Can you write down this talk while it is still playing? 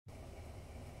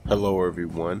Hello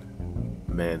everyone,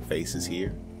 Man Faces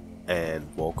here, and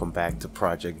welcome back to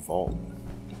Project Vault.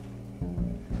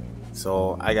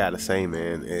 So I gotta say,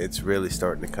 man, it's really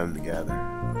starting to come together.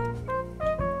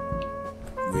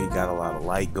 We got a lot of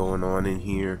light going on in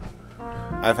here.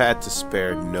 I've had to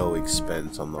spare no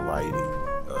expense on the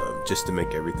lighting, just to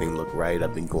make everything look right.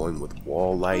 I've been going with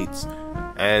wall lights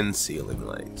and ceiling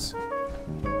lights.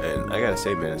 And I gotta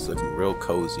say, man, it's looking real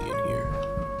cozy in here.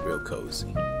 Real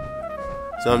cozy.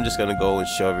 So I'm just gonna go and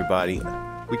show everybody.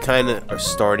 We kind of are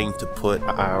starting to put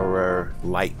our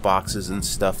light boxes and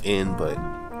stuff in, but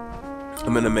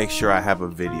I'm gonna make sure I have a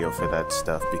video for that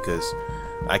stuff because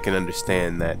I can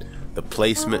understand that the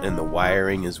placement and the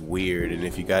wiring is weird, and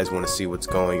if you guys want to see what's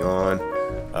going on,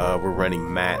 we're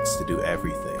running mats to do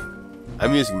everything.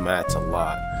 I'm using mats a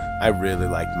lot. I really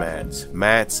like mats.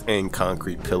 Mats and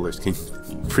concrete pillars can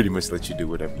pretty much let you do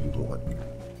whatever you want.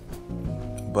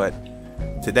 But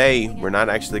today, we're not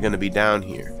actually going to be down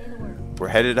here. We're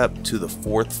headed up to the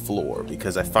 4th floor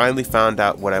because I finally found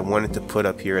out what I wanted to put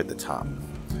up here at the top.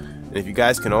 And if you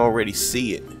guys can already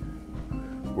see it,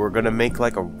 we're going to make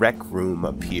like a rec room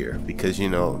up here because, you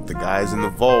know, the guys in the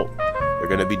vault, they're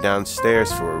going to be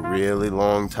downstairs for a really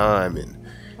long time, and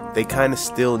they kind of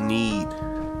still need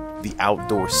the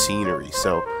outdoor scenery.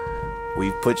 So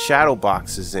we've put shadow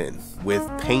boxes in with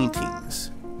paintings,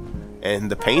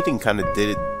 and the painting kind of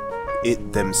did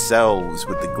it themselves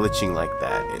with the glitching like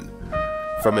that, and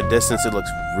from a distance it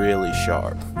looks really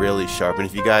sharp. And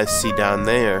if you guys see down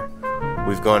there,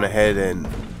 we've gone ahead and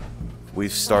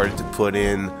we've started to put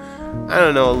in, I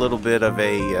don't know, a little bit of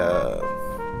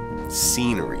a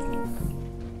scenery.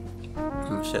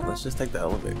 Shit, let's just take the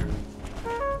elevator.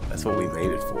 That's what we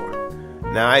made it for.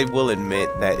 Now I will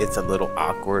admit that it's a little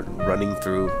awkward running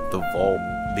through the vault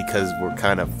because we're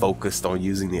kind of focused on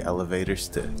using the elevators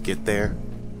to get there.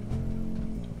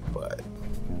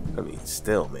 I mean,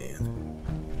 still, man.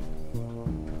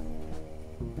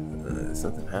 Did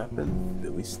something happen?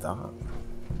 Did we stop?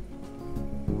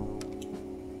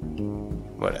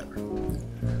 Whatever.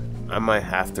 I might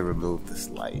have to remove this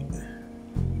light.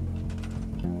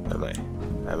 I might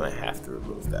have to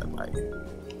remove that light.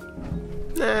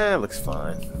 Nah, it looks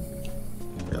fine.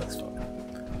 It looks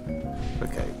fine.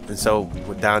 Okay, and so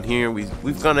down here,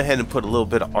 we've gone ahead and put a little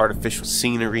bit of artificial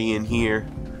scenery in here,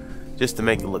 just to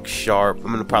make it look sharp.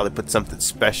 I'm gonna probably put something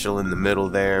special in the middle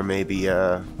there, maybe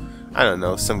I don't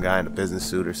know, some guy in a business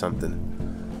suit or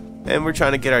something. And we're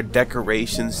trying to get our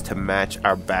decorations to match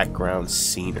our background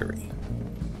scenery.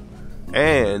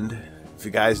 And if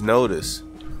you guys notice,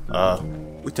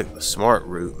 we took the smart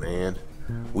route, man.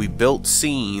 We built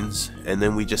scenes and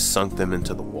then we just sunk them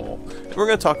into the wall. And we're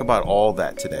gonna talk about all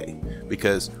that today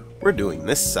because we're doing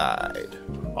this side.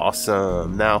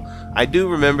 Awesome. Now, I do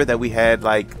remember that we had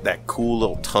like that cool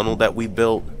little tunnel that we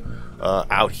built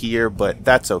out here, but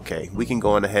that's okay. We can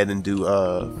go on ahead and do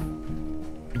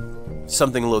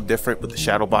something a little different with the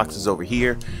shadow boxes over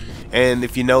here. And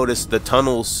if you notice, the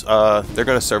tunnels, they're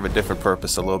going to serve a different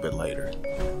purpose a little bit later.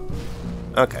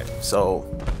 Okay, so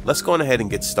let's go on ahead and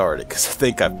get started because I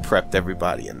think I've prepped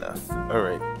everybody enough.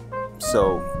 Alright,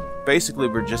 so basically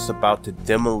we're just about to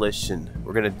demolition.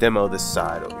 We're going to demo this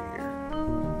side over here.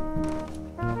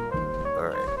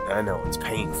 I know, it's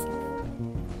painful.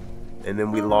 And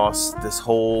then we lost this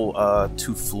whole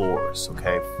 2 floors,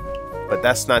 okay? But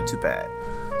that's not too bad.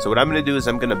 So what I'm going to do is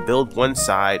I'm going to build one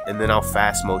side and then I'll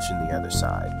fast motion the other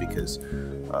side because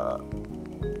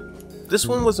this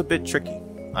one was a bit tricky.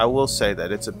 I will say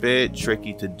that it's a bit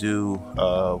tricky to do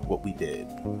what we did.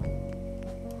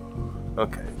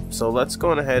 Okay, so let's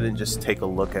go on ahead and just take a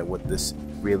look at what this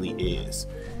really is.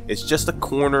 It's just a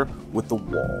corner with the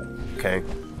wall, okay?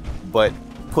 But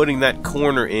putting that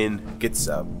corner in gets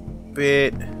a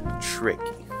bit tricky.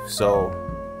 So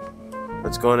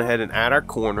let's go on ahead and add our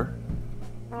corner.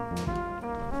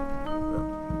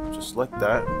 Just like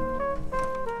that.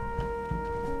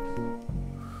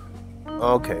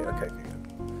 Okay.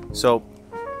 So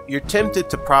you're tempted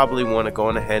to probably want to go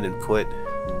on ahead and put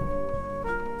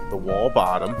the wall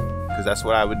bottom, because that's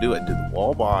what I would do. I'd do the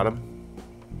wall bottom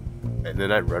and then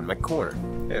I'd run my corner.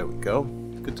 There we go.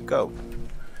 Good to go.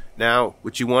 Now,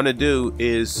 what you want to do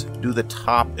is do the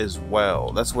top as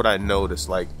well. That's what I noticed.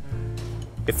 Like,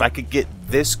 if I could get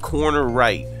this corner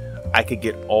right, I could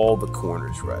get all the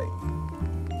corners right.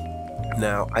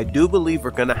 Now, I do believe we're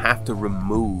going to have to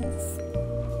remove...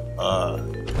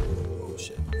 oh,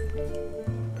 shit.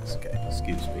 That's okay.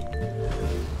 Excuse me.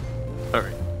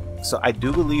 Alright. So, I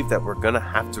do believe that we're going to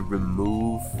have to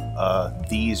remove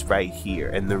these right here.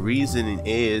 And the reason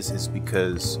is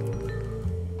because...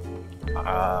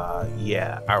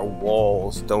 yeah, our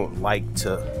walls don't like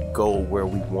to go where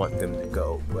we want them to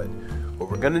go. But what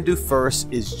we're gonna do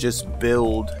first is just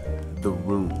build the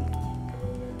room,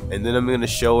 and then I'm gonna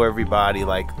show everybody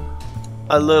like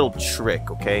a little trick.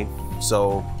 Okay,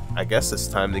 so I guess it's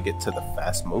time to get to the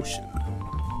fast motion.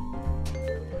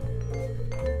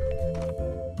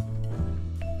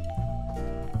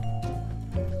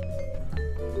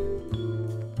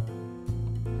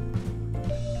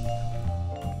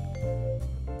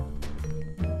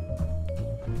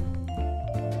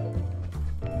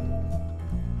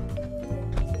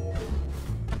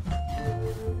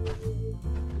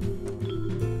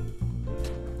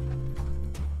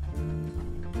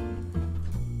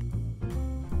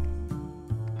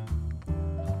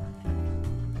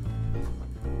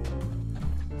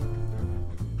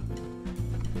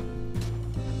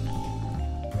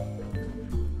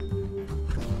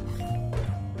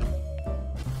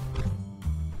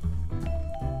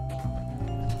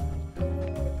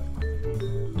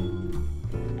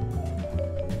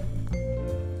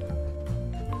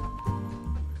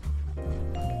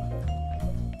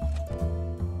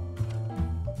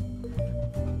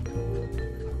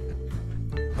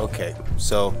 Okay,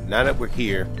 so now that we're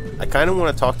here, I kind of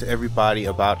want to talk to everybody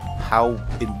about how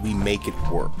we make it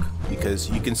work, because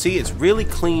you can see it's really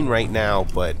clean right now,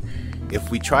 but if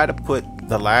we try to put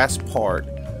the last part,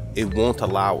 it won't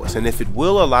allow us. And if it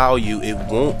will allow you, it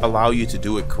won't allow you to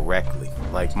do it correctly.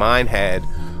 Like mine had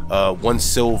one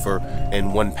silver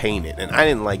and one painted, and I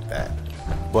didn't like that.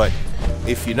 But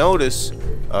if you notice,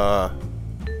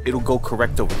 it'll go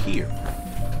correct over here.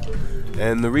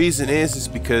 And the reason is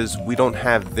because we don't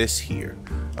have this here.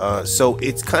 So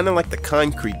it's kind of like the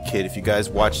concrete kit. If you guys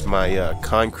watched my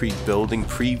concrete building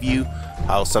preview,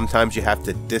 how sometimes you have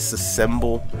to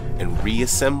disassemble and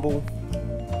reassemble.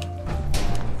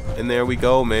 And there we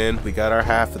go, man. We got our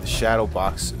half of the shadow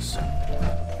boxes.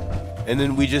 And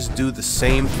then we just do the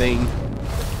same thing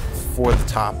for the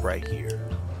top right here.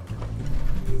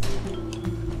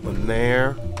 From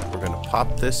there, we're gonna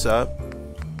pop this up.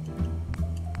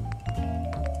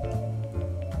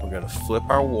 We're gonna flip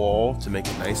our wall to make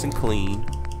it nice and clean.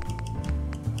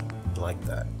 Like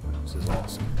that. This is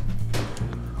awesome.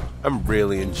 I'm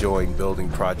really enjoying building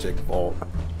Project Vault.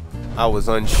 I was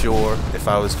unsure if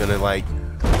I was gonna like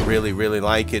really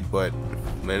like it, but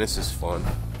man, this is fun.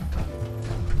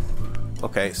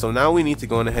 Okay, so now we need to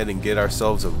go ahead and get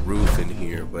ourselves a roof in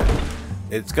here, but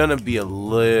it's gonna be a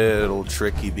little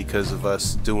tricky because of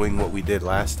us doing what we did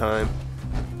last time.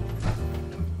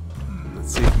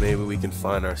 Let's see if maybe we can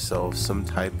find ourselves some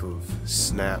type of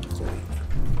snap point.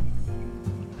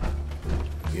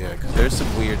 Yeah, because there's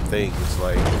some weird things,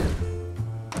 like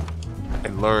I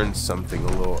learned something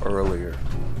a little earlier.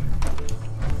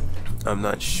 I'm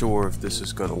not sure if this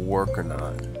is gonna work or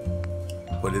not,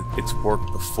 but it's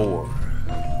worked before.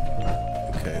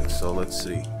 Okay, so let's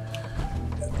see.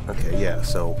 Okay, yeah,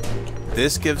 so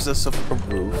this gives us a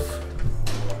roof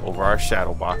over our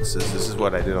shadow boxes. This is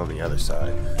what I did on the other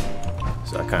side,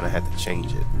 so I kind of had to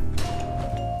change it.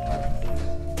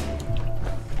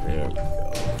 There we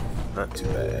go. Not too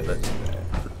bad, not too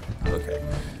bad. Okay,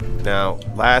 now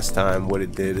last time what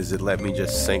it did is it let me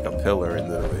just sink a pillar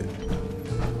into it,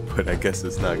 but I guess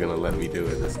it's not gonna let me do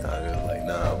it this time. It's like,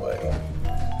 nah, buddy.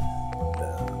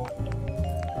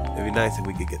 It'd be nice if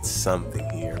we could get something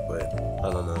here, but I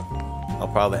don't know. I'll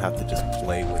probably have to just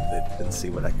play with it and see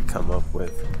what I can come up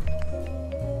with.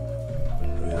 I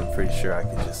mean, I'm pretty sure I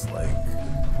could just like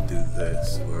do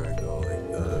this where I go like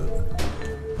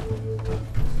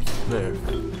there.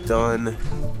 Done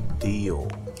deal.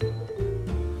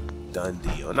 Done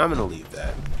deal. And I'm gonna leave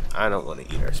that. I don't want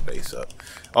to eat our space up.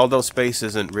 Although space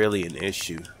isn't really an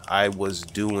issue. I was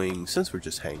doing, since we're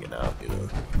just hanging out, you know,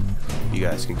 you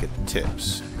guys can get the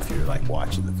tips if you're like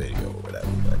watching the video or whatever.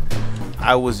 But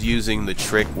I was using the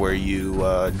trick where you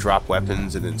drop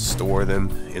weapons and then store them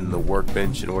in the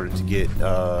workbench in order to get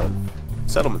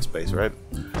settlement space, right?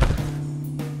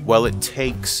 Well, it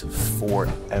takes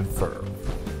forever.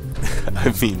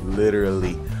 I mean,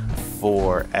 literally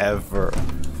forever.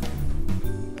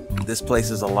 This place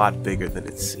is a lot bigger than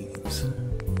it seems.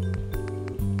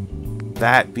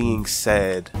 That being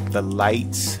said, the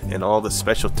lights and all the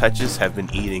special touches have been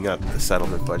eating up the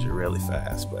settlement budget really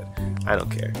fast, but I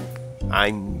don't care.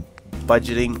 I'm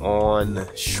budgeting on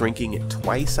shrinking it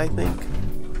twice, I think,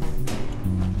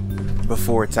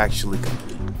 before it's actually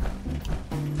complete.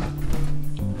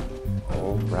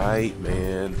 Alright,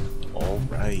 man.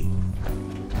 Alright.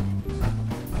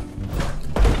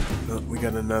 We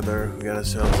got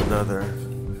ourselves another.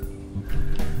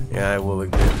 Yeah, I will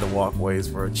admit the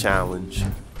walkways were a challenge.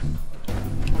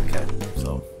 Okay,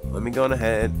 so let me go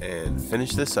ahead and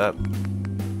finish this up.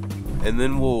 and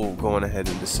then we'll go on ahead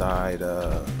and decide.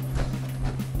 Oh,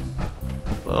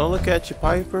 look at you,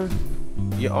 Piper.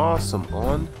 You're awesome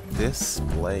on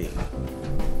display.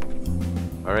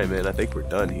 Alright, man, I think we're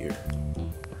done here.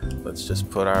 Let's just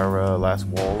put our last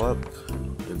wall up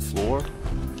and floor.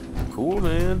 Cool,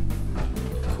 man.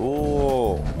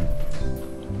 Cool.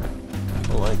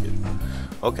 I like it.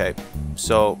 Okay,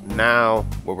 so now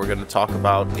what we're going to talk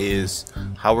about is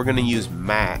how we're going to use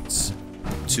mats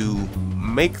to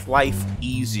make life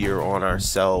easier on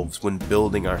ourselves when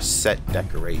building our set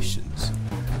decorations.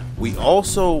 We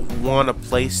also want a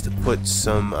place to put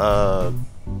some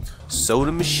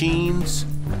soda machines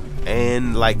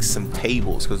and like some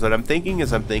tables, because what I'm thinking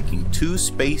is I'm thinking 2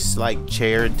 space like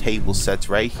chair and table sets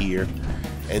right here,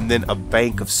 and then a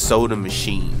bank of soda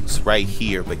machines right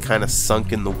here but kind of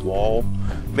sunk in the wall,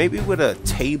 maybe with a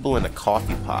table and a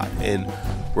coffee pot. And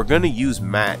we're gonna use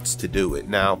mats to do it.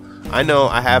 Now I know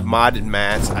I have modded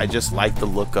mats, I just like the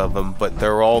look of them, but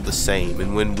they're all the same,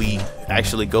 and when we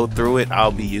actually go through it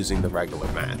I'll be using the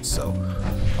regular mats. So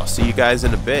I'll see you guys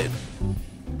in a bit.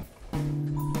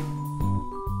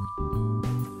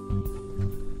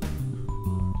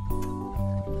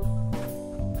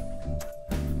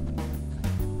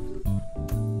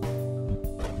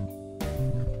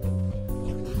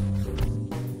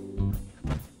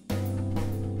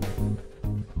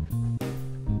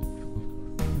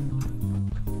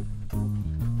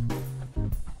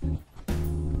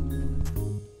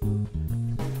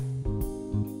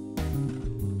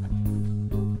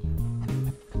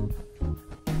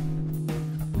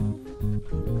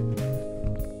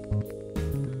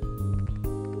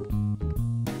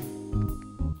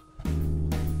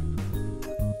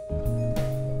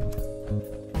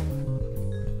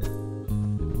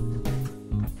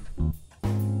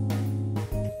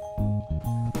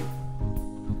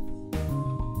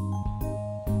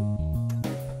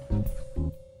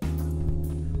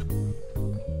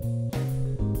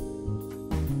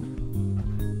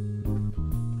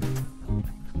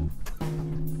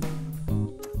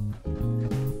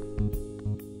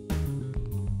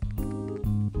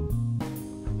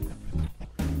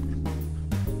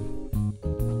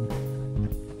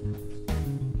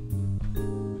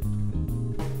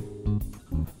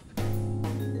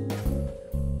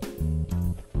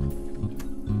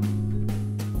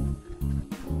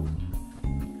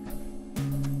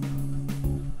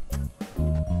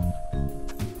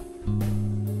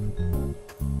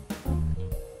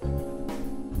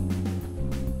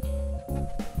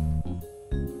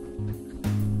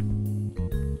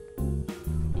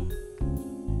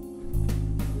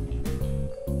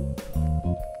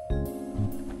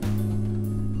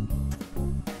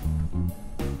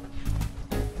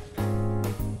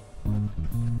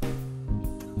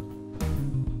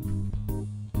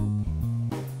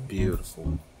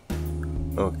 Beautiful.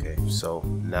 Okay, so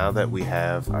now that we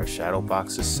have our shadow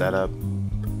boxes set up,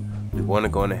 we want to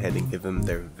go on ahead and give them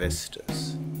their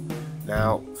vistas.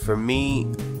 Now, for me,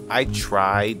 I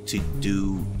tried to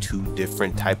do 2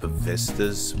 different type of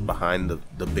vistas behind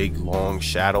the big long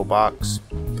shadow box.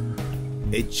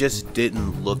 It just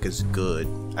didn't look as good.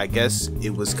 I guess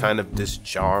it was kind of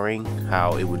disjarring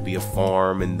how it would be a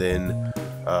farm and then,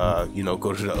 you know,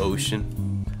 go to the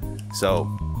ocean. So,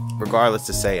 regardless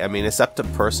to say, I mean, it's up to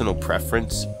personal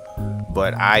preference,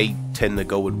 but I tend to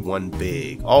go with 1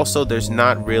 big. Also, there's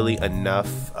not really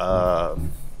enough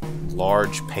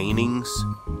large paintings,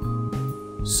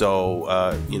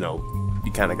 so you know,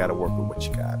 you kind of got to work with what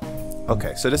you got.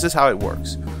 Okay, so this is how it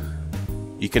works.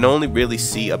 You can only really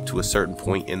see up to a certain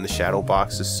point in the shadow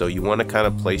boxes, so you want to kind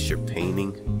of place your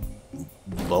painting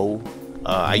low.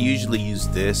 I usually use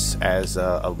this as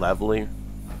a leveler.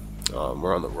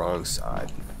 We're on the wrong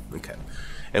side. Okay,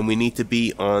 and we need to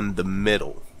be on the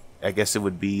middle. I guess it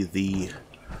would be the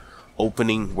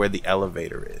opening where the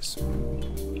elevator is.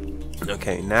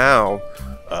 Okay, now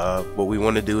what we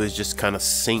want to do is just kind of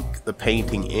sink the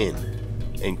painting in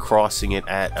and crossing it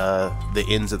at the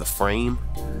ends of the frame.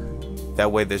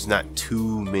 That way there's not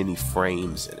too many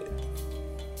frames in it.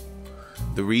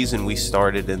 The reason we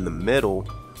started in the middle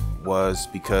was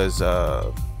because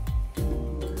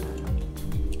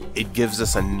it gives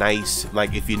us a nice,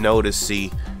 like, if you notice, see,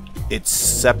 it's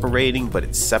separating, but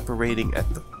it's separating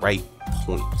at the right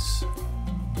points,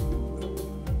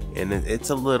 and it's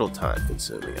a little time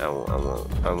consuming. I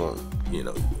won't, you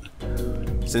know,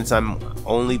 since I'm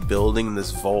only building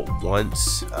this vault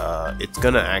once, it's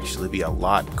gonna actually be a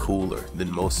lot cooler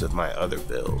than most of my other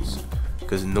builds,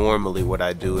 because normally what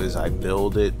I do is I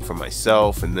build it for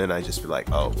myself and then I just be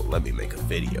like, oh, well, let me make a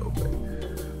video.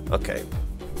 But okay,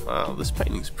 wow, this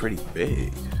painting's pretty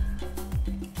big.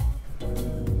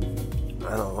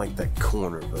 I don't like that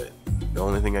corner, but the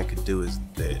only thing I could do is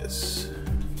this.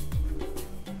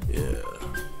 Yeah.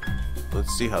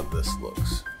 Let's see how this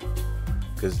looks.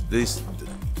 Because this...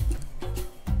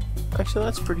 Actually,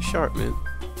 that's pretty sharp, man.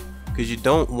 Because you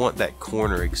don't want that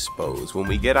corner exposed. When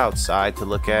we get outside to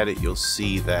look at it, you'll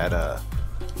see that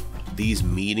these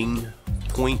meeting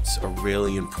points are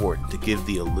really important to give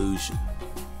the illusion.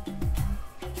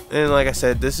 And like I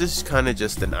said, this is kind of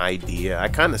just an idea. I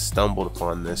kind of stumbled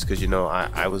upon this because, you know,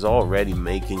 I was already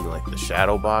making like the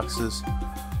shadow boxes,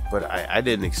 but I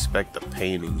didn't expect the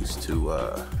paintings to,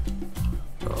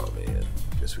 oh man,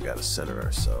 guess we gotta center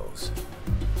ourselves.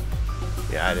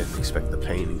 Yeah, I didn't expect the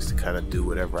paintings to kind of do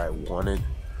whatever I wanted.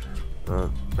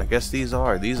 I guess these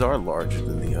are larger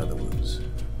than the other ones.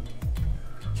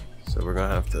 So we're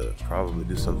gonna have to probably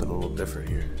do something a little different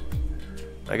here.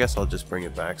 I guess I'll just bring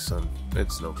it back some.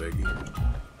 It's no biggie.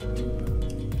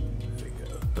 There we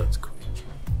go. That's cool.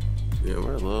 Yeah,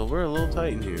 we're a little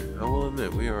tight in here. I will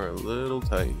admit we are a little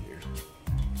tight in here.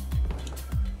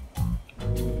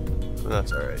 But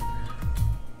that's alright.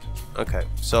 Okay,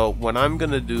 so what I'm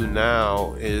gonna do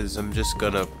now is I'm just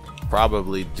gonna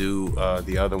probably do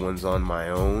the other ones on my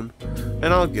own, and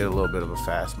I'll get a little bit of a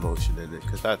fast motion in it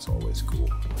because that's always cool.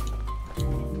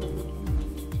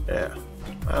 Yeah.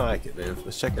 I like it, man.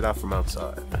 Let's check it out from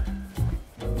outside.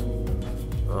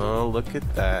 Oh, look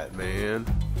at that, man.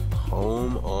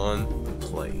 Home on the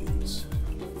plains.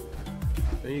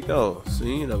 There you go.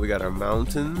 See, you know, we got our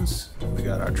mountains, we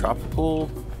got our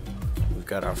tropical, we've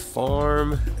got our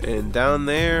farm, and down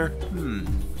there,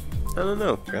 I don't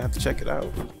know. We're gonna have to check it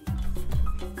out.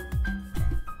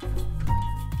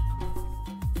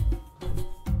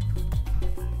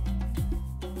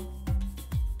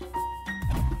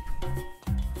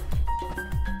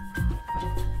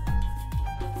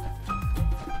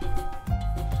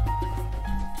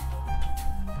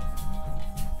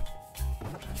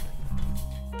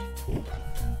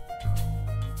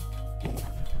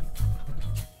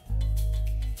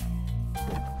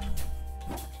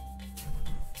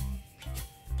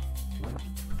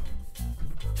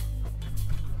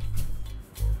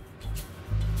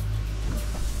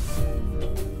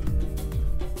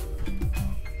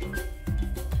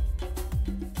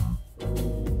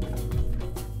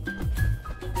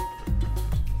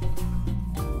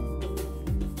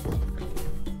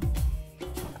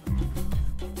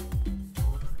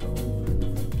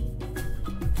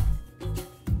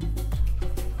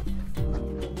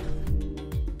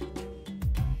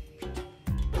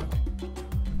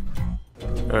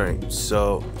 Alright,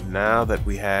 so now that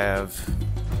we have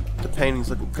the paintings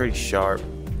looking pretty sharp,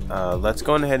 let's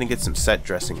go ahead and get some set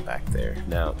dressing back there.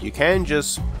 Now, you can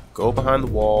just go behind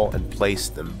the wall and place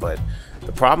them, but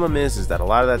the problem is that a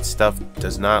lot of that stuff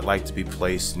does not like to be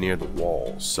placed near the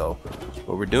walls. So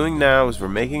what we're doing now is we're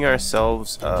making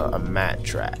ourselves a mat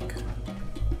track.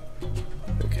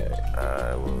 Okay,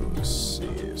 let's see,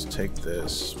 let's take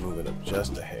this, move it up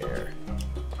just a hair.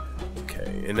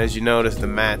 Okay, and as you notice, the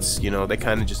mats, you know, they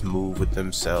kind of just move with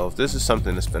themselves. This is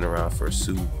something that's been around for a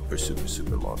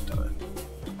super long time.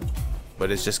 But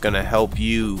it's just going to help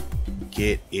you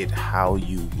get it how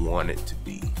you want it to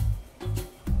be.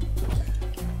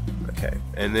 Okay,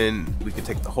 and then we can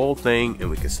take the whole thing and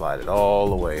we can slide it all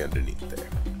the way underneath there.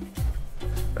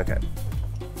 Okay.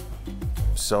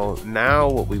 So now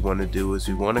what we want to do is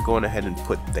we want to go on ahead and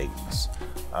put things.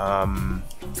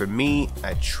 For me,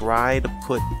 I try to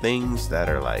put things that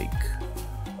are like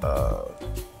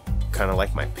kind of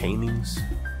like my paintings,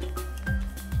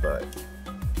 but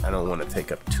I don't want to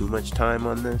take up too much time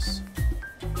on this.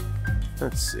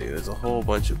 Let's see, there's a whole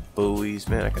bunch of buoys.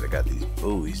 Man, I could have got these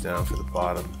buoys down for the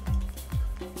bottom.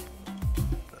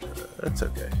 That's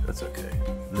okay, that's okay.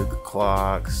 Nuka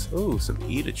clocks. Ooh, some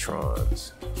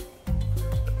Edatrons.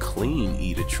 A clean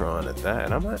Edatron at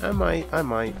that.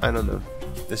 I don't know.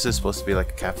 This is supposed to be like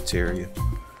a cafeteria.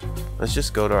 Let's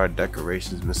just go to our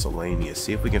decorations miscellaneous,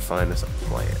 see if we can find us a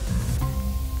plant.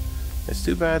 It's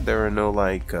too bad there are no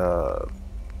like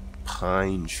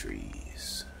pine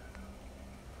trees.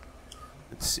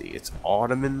 Let's see, it's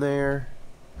autumn in there.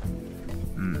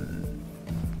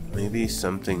 Maybe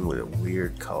something with a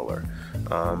weird color.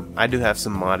 I do have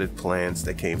some modded plants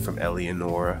that came from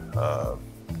Eleonora.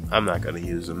 I'm not gonna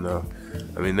use them though.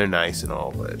 I mean, they're nice and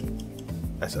all, but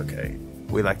that's okay.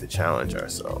 We like to challenge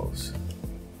ourselves.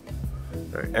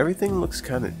 Alright, everything looks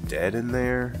kind of dead in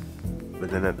there,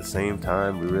 but then at the same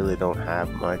time, we really don't have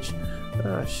much.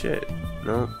 Shit.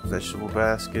 No, vegetable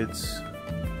baskets.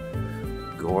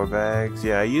 Gore bags.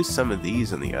 Yeah, I used some of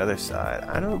these on the other side.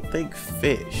 I don't think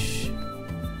fish.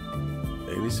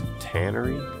 Maybe some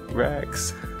tannery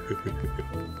racks.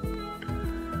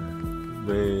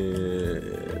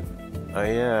 man. Oh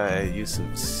yeah, I used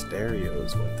some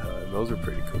stereos one time. Those are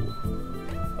pretty cool.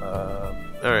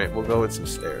 Alright, we'll go with some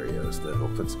stereos then.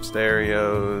 We'll put some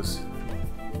stereos.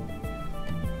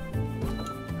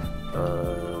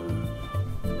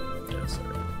 Yeah,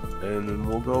 sorry. And then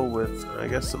we'll go with, I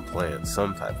guess, some plants.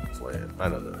 Some type of plant. I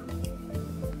don't know.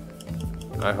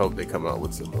 I hope they come out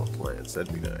with some more plants.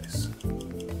 That'd be nice.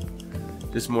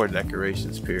 Just more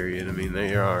decorations, period. I mean,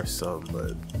 there are some,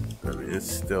 but I mean, it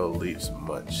still leaves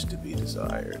much to be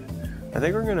desired. I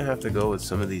think we're gonna have to go with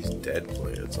some of these dead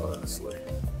plants, honestly.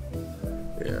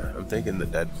 Yeah, I'm thinking the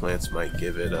dead plants might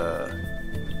give it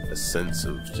a sense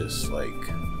of just like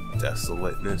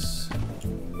desolateness,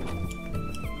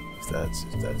 if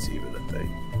that's even a thing.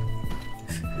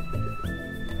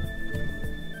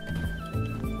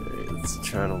 Okay, let's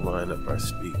try to line up our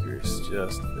speakers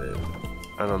just a bit.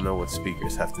 I don't know what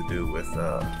speakers have to do with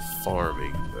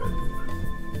farming, but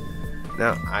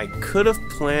now I could have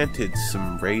planted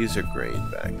some razor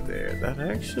grain back there. That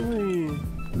actually,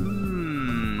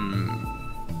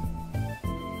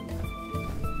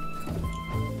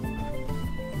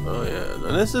 Oh yeah,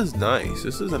 now this is nice.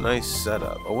 This is a nice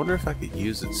setup. I wonder if I could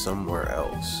use it somewhere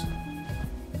else.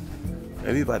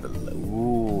 Maybe by the lake.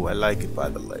 Ooh, I like it by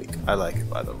the lake. I like it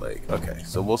by the lake. Okay,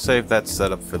 so we'll save that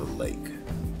setup for the lake.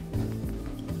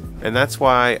 And that's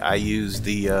why I use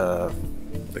the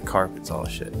carpets all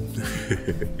shit.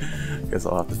 Guess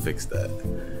I'll have to fix that.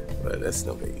 But that's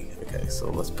no biggie. Okay, so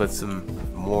let's put some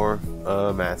more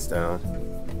mats down.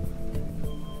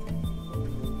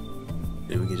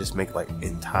 And we can just make like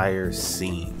entire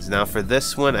scenes. Now for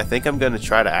this one, I think I'm going to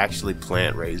try to actually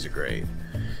plant razor grain.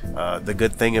 The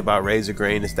good thing about razor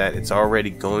grain is that it's already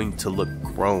going to look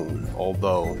grown,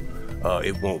 although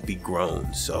it won't be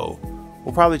grown. So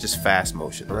we'll probably just fast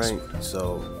motion this one.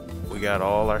 So we got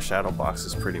all our shadow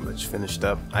boxes pretty much finished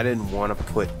up. I didn't want to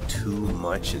put too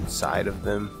much inside of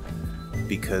them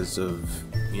because of,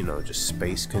 you know, just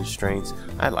space constraints.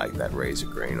 I like that razor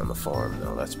grain on the farm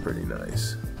though. That's pretty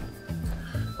nice.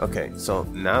 Okay, so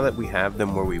now that we have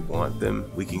them where we want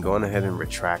them, we can go on ahead and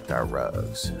retract our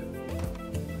rugs.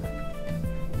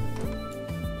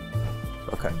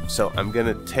 Okay, so I'm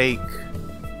gonna take...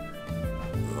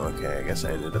 Okay, I guess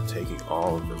I ended up taking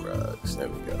all of the rugs. There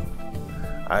we go.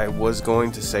 I was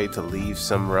going to say to leave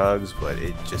some rugs, but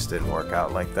it just didn't work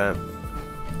out like that.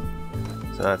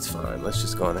 So that's fine. Let's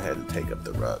just go on ahead and take up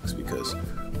the rugs because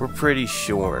we're pretty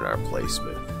sure in our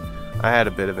placement. I had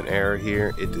a bit of an error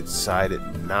here. It decided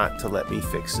not to let me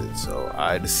fix it, so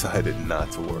I decided not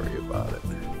to worry about it.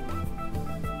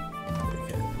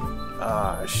 Okay.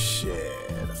 Ah, shit.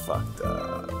 I fucked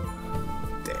up.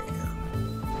 Damn.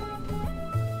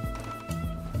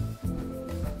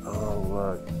 Oh,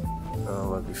 look. Oh,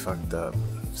 look, we fucked up.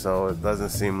 So it doesn't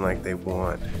seem like they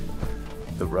want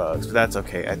the rugs, but that's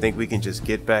okay. I think we can just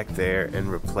get back there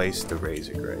and replace the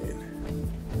razor grain.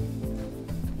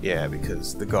 Yeah,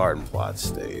 because the garden plot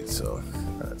stayed, so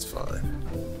that's fine.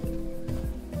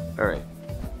 Alright.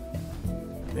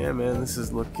 Yeah, man, this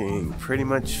is looking pretty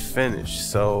much finished.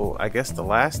 So I guess the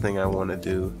last thing I want to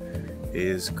do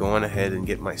is go on ahead and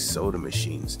get my soda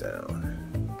machines down.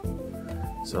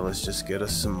 So let's just get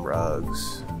us some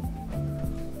rugs.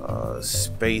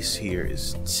 Space here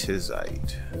is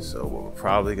tizite. So what we're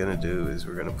probably going to do is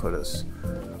we're going to put us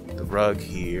the rug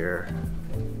here.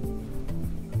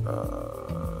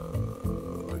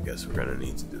 I guess we're gonna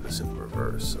need to do this in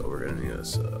reverse, so we're gonna need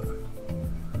us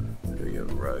maybe a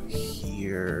rug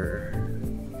here,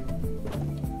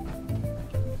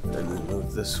 and then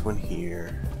move this one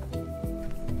here.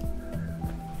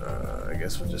 I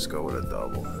guess we'll just go with a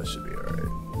double. That should be alright.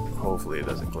 Hopefully it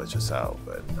doesn't glitch us out,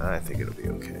 but I think it'll be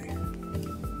okay.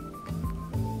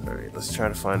 Alright, let's try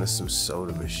to find us some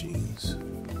soda machines.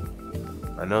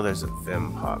 I know there's a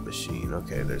Vim Pop machine.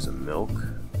 Okay, there's a milk.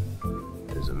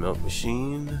 There's a milk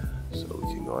machine, so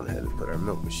we can go on ahead and put our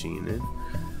milk machine in.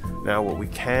 Now what we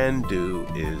can do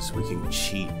is we can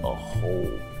cheat a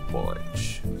whole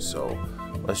bunch. So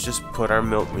let's just put our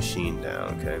milk machine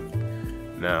down, okay?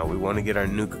 Now we want to get our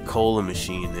Nuka-Cola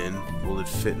machine in. Will it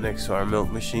fit next to our milk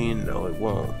machine? No, it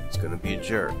won't. It's going to be a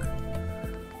jerk.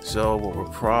 So what we're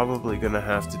probably going to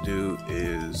have to do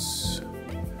is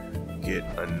get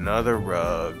another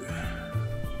rug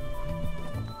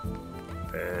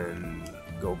and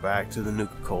go back to the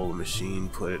Nuka-Cola machine,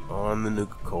 put it on the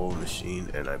Nuka-Cola machine,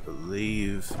 and I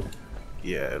believe,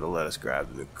 yeah, it'll let us grab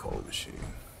the Nuka-Cola machine.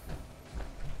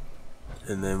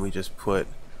 And then we just put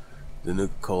the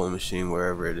Nuka-Cola machine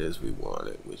wherever it is we want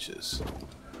it, which is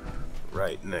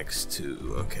right next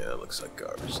to, okay, that looks like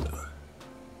garbage though.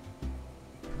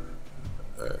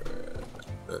 Alright,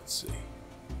 let's see.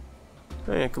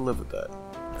 Hey, I can live with that.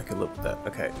 I can live with that.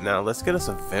 Okay, now let's get us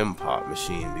a Vim Pop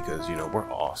machine because, you know, we're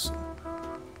awesome.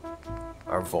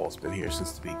 Our vault's been here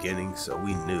since the beginning, so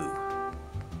we knew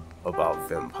about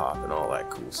Vim Pop and all that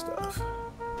cool stuff.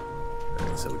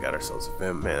 Alright, so we got ourselves a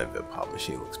Vim. Man, that Vim Pop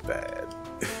machine looks bad.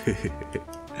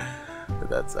 But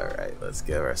that's alright. Let's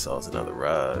give ourselves another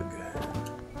rug.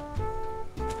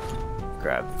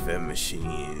 Grab the Vim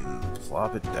machine,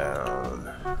 plop it down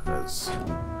as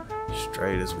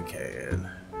straight as we can.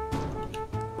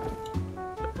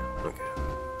 Okay.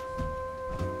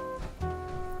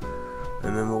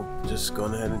 And then we'll just go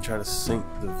ahead and try to sink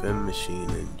the Vim machine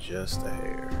in just a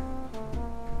hair.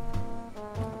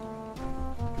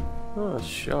 Oh,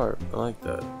 sharp. I like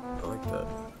that. I like that.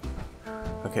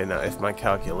 Okay, now if my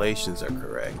calculations are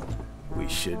correct, we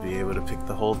should be able to pick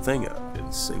the whole thing up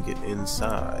and sink it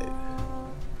inside.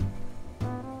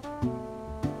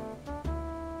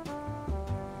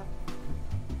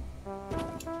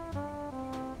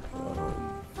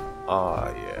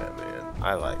 Yeah, man.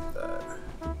 I like that.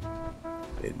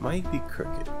 It might be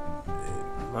crooked.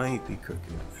 It might be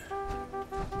crooked.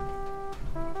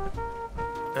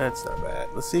 That's not bad.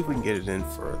 Let's see if we can get it in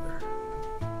further.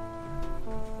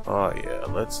 Oh yeah,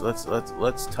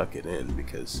 let's tuck it in,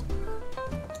 because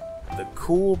the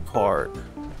cool part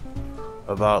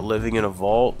about living in a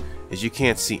vault is you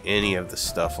can't see any of the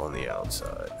stuff on the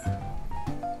outside.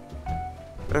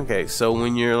 Okay, so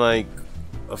when you're like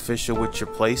official with your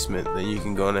placement, then you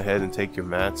can go on ahead and take your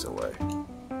mats away.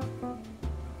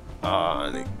 Ah,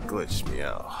 and it glitched me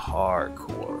out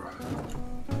hardcore.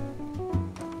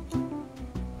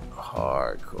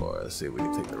 Hardcore. Let's see if we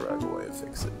can take the rug away and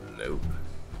fix it. Nope.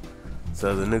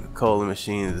 So the Nuka-Cola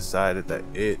machine decided that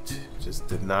it just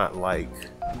did not like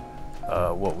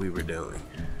what we were doing,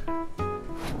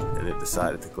 and it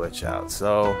decided to glitch out.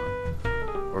 So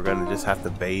we're gonna just have to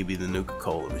baby the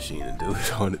Nuka-Cola machine and do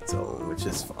it on its own, which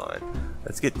is fine.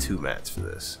 Let's get 2 mats for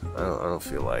this. I don't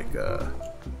feel like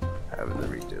having to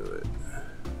redo it.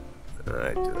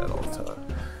 I do that all the time.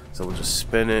 So we'll just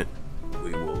spin it.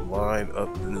 We will line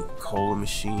up the Nuka-Cola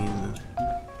machine.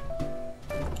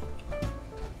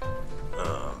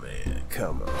 Oh man,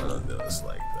 come on, don't do us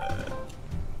like that.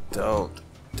 Don't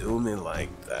do me like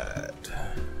that.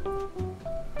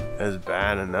 It's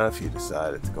bad enough you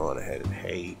decided to go on ahead and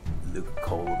hate the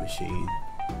Nuka-Cola machine.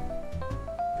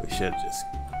 We should have just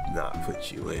not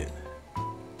put you in.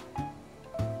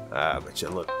 Ah, but you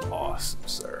look awesome,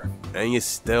 sir. And you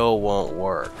still won't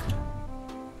work.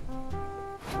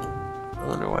 I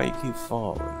wonder why you keep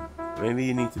falling. Maybe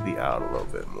you need to be out a little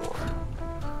bit more.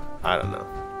 I don't know.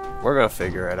 We're gonna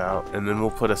figure it out, and then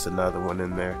we'll put us another one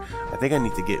in there. I think I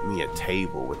need to get me a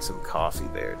table with some coffee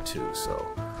there too, so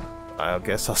I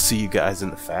guess I'll see you guys in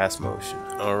the fast motion.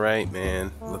 Alright,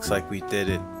 man. Looks like we did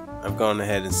it. I've gone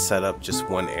ahead and set up just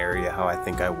one area how I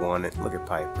think I want it. Look at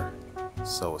Piper.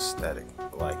 So aesthetic.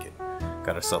 I like it.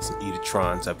 Got ourselves some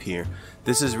Etatrons up here.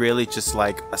 This is really just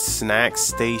like a snack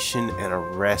station and a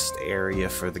rest area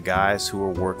for the guys who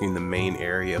are working the main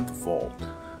area of the vault.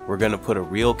 We're going to put a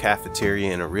real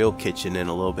cafeteria and a real kitchen in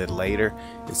a little bit later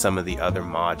in some of the other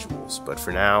modules. But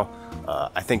for now,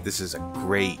 I think this is a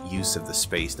great use of the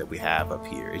space that we have up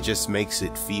here. It just makes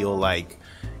it feel like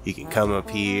you can come up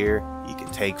here, you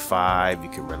can take 5, you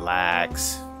can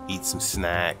relax, eat some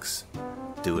snacks,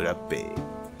 do it up big.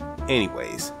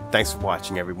 Anyways, thanks for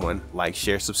watching, everyone. Like,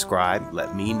 share, subscribe.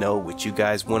 Let me know what you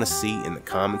guys want to see in the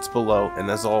comments below. And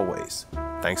as always,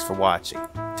 thanks for watching.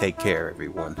 Take care,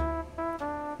 everyone.